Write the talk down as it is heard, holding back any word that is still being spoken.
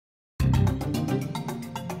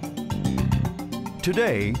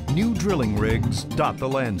Today, new drilling rigs dot the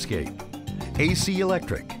landscape. AC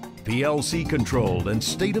electric, PLC controlled and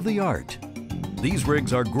state-of-the-art. These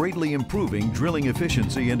rigs are greatly improving drilling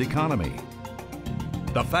efficiency and economy.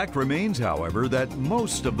 The fact remains, however, that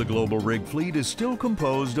most of the global rig fleet is still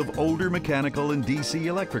composed of older mechanical and DC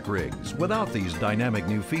electric rigs without these dynamic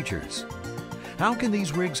new features. How can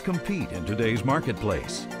these rigs compete in today's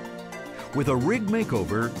marketplace? With a rig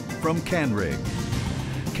makeover from Canrig.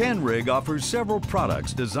 Canrig offers several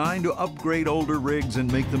products designed to upgrade older rigs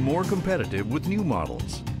and make them more competitive with new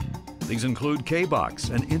models. These include Cammach,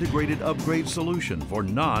 an integrated upgrade solution for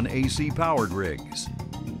non-AC powered rigs.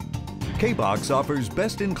 Cammach offers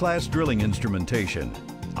best-in-class drilling instrumentation,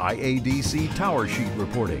 IADC tower sheet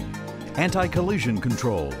reporting, anti-collision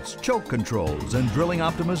controls, choke controls, and drilling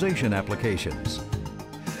optimization applications.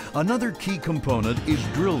 Another key component is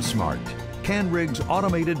DrillSmart, Canrig's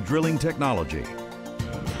automated drilling technology.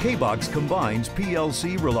 Cammach combines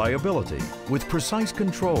PLC reliability with precise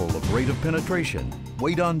control of rate of penetration,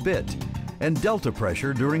 weight on bit, and delta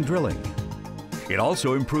pressure during drilling. It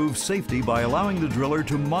also improves safety by allowing the driller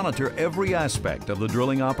to monitor every aspect of the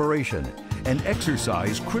drilling operation and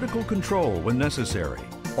exercise critical control when necessary,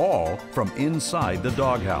 all from inside the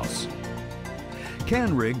doghouse.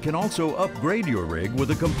 Canrig can also upgrade your rig with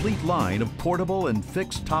a complete line of portable and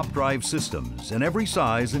fixed top drive systems in every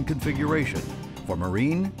size and configuration for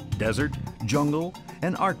marine, desert, jungle,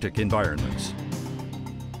 and Arctic environments.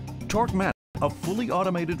 TorqueMatic, a fully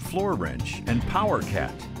automated floor wrench, and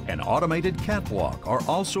PowerCat, an automated catwalk, are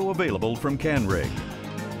also available from Canrig.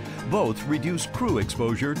 Both reduce crew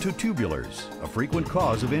exposure to tubulars, a frequent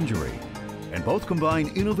cause of injury, and both combine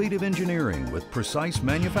innovative engineering with precise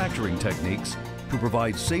manufacturing techniques to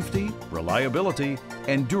provide safety, reliability,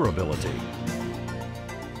 and durability.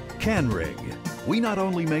 Canrig. We not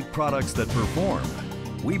only make products that perform,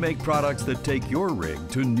 we make products that take your rig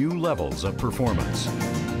to new levels of performance.